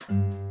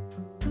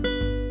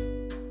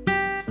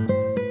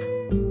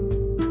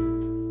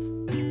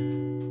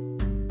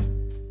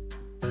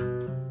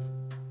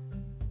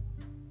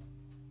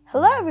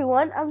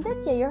everyone, I'm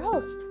Ditya, your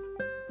host.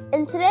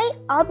 And today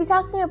I'll be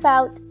talking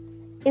about,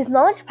 is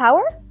knowledge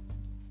power?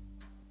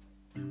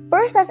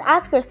 First, let's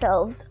ask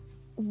ourselves,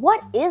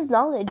 what is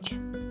knowledge?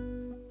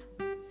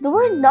 The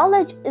word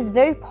knowledge is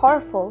very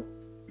powerful.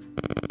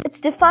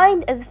 It's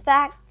defined as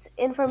facts,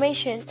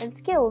 information, and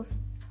skills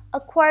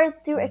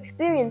acquired through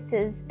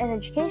experiences and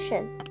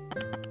education.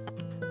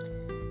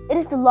 It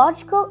is the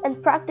logical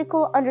and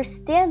practical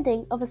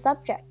understanding of a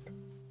subject,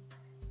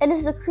 and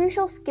is a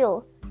crucial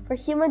skill for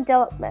human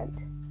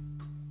development.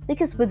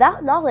 Because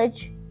without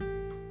knowledge,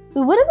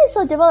 we wouldn't be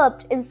so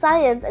developed in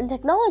science and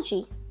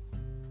technology.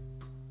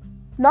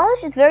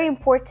 Knowledge is very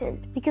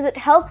important because it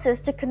helps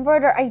us to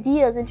convert our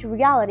ideas into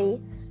reality,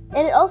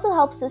 and it also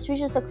helps us reach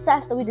the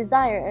success that we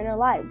desire in our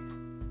lives.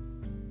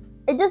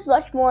 It does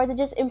much more than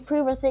just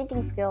improve our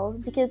thinking skills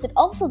because it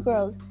also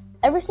grows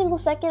every single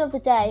second of the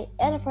day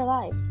and of our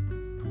lives,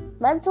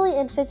 mentally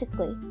and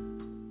physically.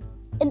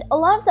 And a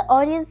lot of the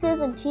audiences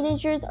and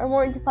teenagers are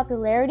more into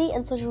popularity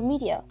and social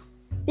media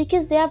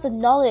because they have the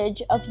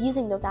knowledge of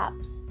using those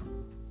apps.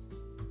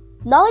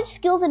 Knowledge,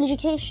 skills, and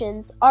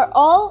educations are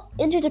all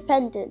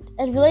interdependent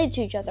and related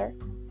to each other,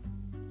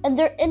 and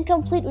they're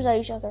incomplete without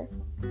each other.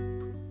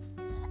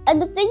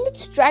 And the thing that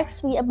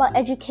strikes me about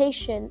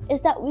education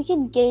is that we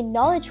can gain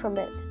knowledge from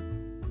it.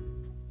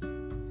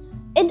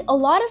 And a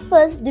lot of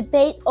us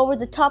debate over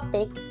the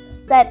topic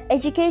that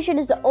education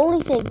is the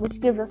only thing which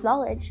gives us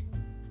knowledge.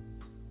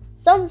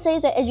 Some say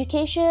that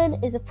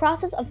education is a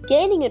process of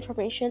gaining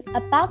information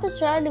about the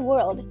surrounding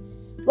world,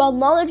 while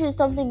knowledge is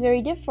something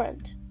very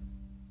different.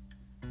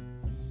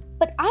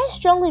 But I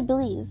strongly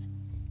believe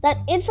that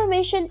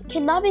information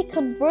cannot be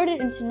converted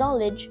into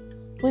knowledge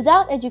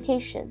without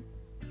education.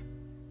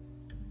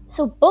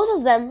 So both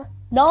of them,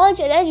 knowledge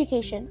and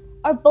education,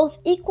 are both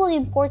equally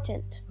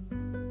important.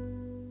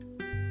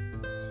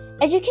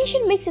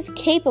 Education makes us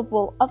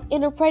capable of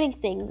interpreting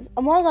things,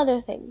 among other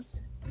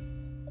things.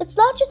 It's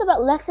not just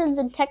about lessons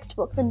in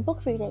textbooks and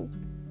book reading.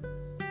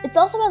 It's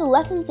also about the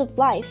lessons of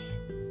life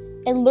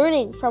and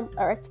learning from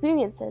our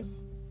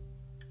experiences.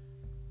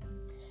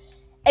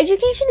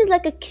 Education is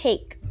like a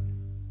cake.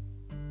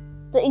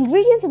 The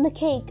ingredients in the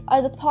cake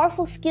are the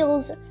powerful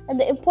skills and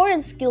the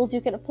important skills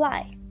you can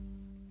apply.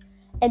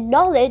 And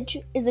knowledge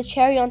is the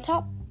cherry on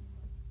top.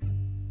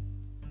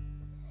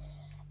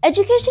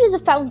 Education is the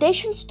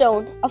foundation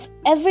stone of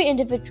every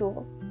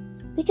individual,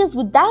 because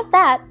without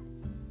that,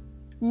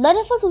 none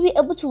of us will be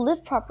able to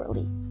live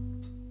properly.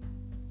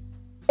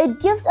 It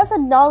gives us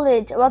a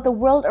knowledge about the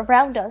world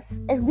around us,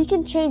 and we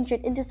can change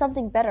it into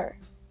something better.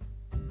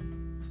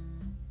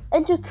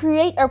 And to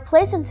create our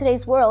place in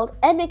today's world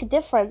and make a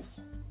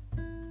difference,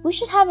 we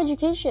should have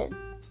education.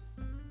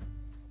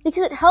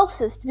 Because it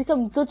helps us to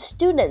become good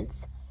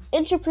students,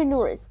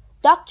 entrepreneurs,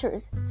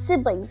 doctors,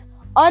 siblings,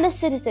 honest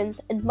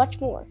citizens, and much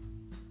more.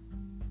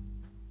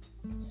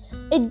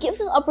 It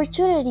gives us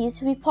opportunities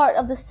to be part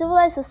of the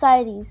civilized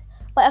societies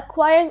by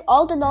acquiring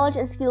all the knowledge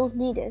and skills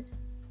needed.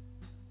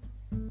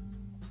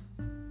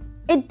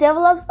 It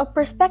develops a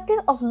perspective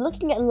of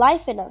looking at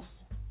life in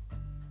us,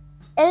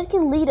 and it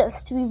can lead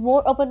us to be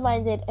more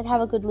open-minded and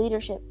have a good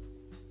leadership.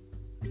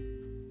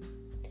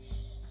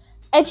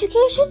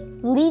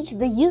 Education leads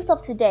the youth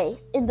of today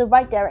in the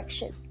right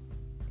direction,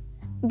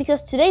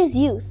 because today's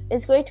youth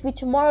is going to be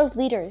tomorrow's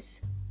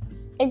leaders.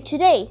 And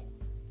today,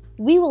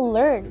 we will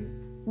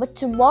learn, but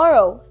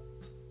tomorrow,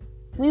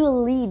 we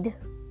will lead.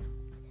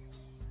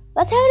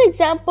 Let's have an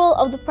example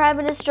of the Prime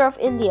Minister of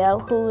India,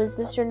 who is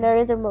Mr.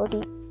 Narendra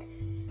Modi.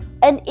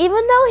 And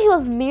even though he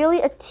was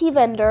merely a tea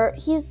vendor,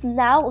 he is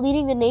now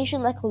leading the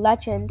nation like a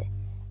legend,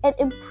 and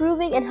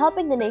improving and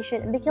helping the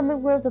nation and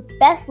becoming one of the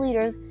best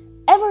leaders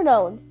ever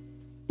known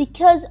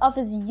because of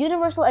his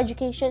universal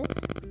education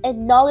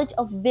and knowledge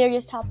of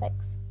various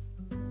topics.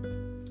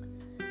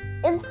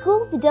 In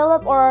school, we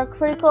develop our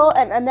critical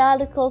and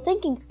analytical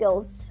thinking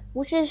skills,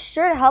 which is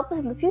sure to help us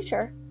in the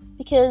future,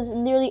 because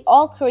nearly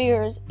all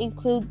careers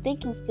include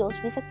thinking skills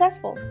to be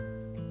successful.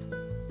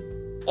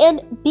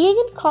 And being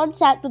in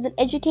contact with an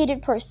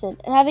educated person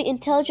and having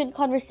intelligent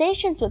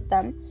conversations with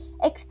them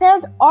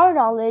expands our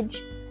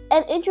knowledge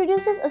and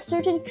introduces a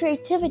certain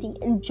creativity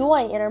and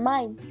joy in our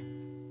minds.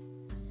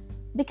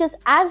 Because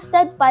as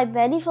said by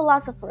many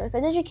philosophers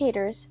and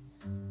educators,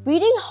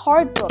 reading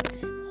hard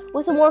books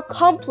with a more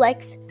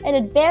complex and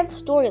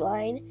advanced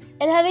storyline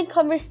and having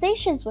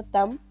conversations with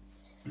them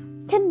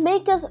can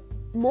make us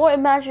more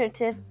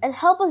imaginative and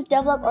help us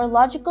develop our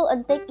logical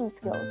and thinking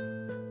skills.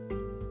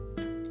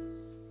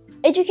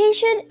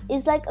 Education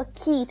is like a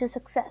key to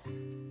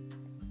success.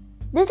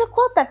 There's a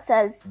quote that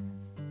says,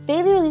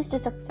 "Failure leads to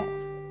success."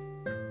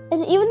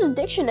 And even in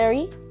the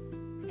dictionary,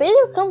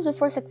 failure comes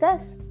before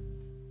success.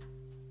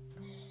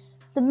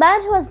 The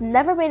man who has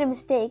never made a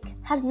mistake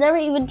has never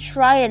even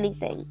tried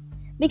anything,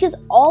 because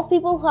all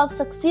people who have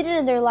succeeded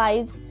in their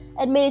lives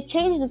and made a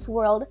change in this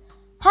world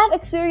have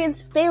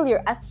experienced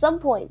failure at some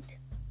point.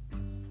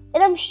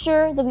 And I'm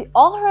sure that we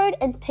all heard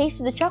and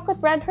tasted the chocolate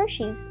brand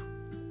Hershey's.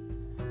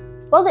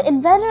 Well, the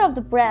inventor of the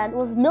brand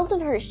was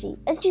Milton Hershey,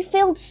 and she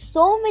failed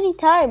so many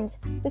times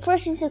before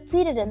she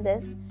succeeded in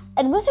this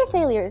And with her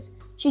failures,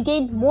 she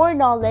gained more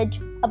knowledge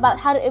about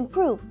how to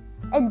improve,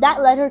 and that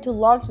led her to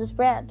launch this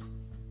brand.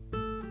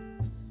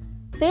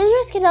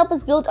 Failures can help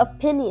us build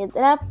opinions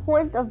and have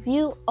points of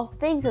view of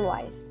things in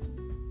life.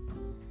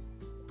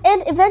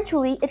 And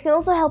eventually, it can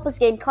also help us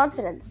gain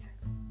confidence.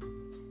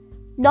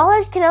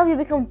 Knowledge can help you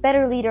become a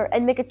better leader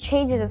and make a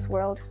change in this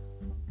world.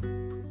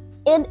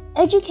 And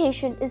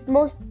education is the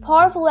most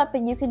powerful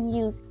weapon you can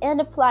use and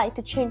apply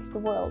to change the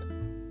world.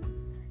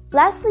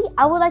 Lastly,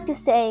 I would like to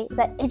say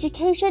that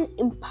education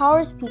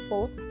empowers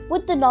people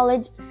with the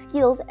knowledge,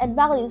 skills, and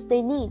values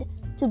they need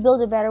to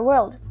build a better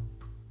world.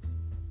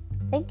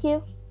 Thank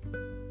you.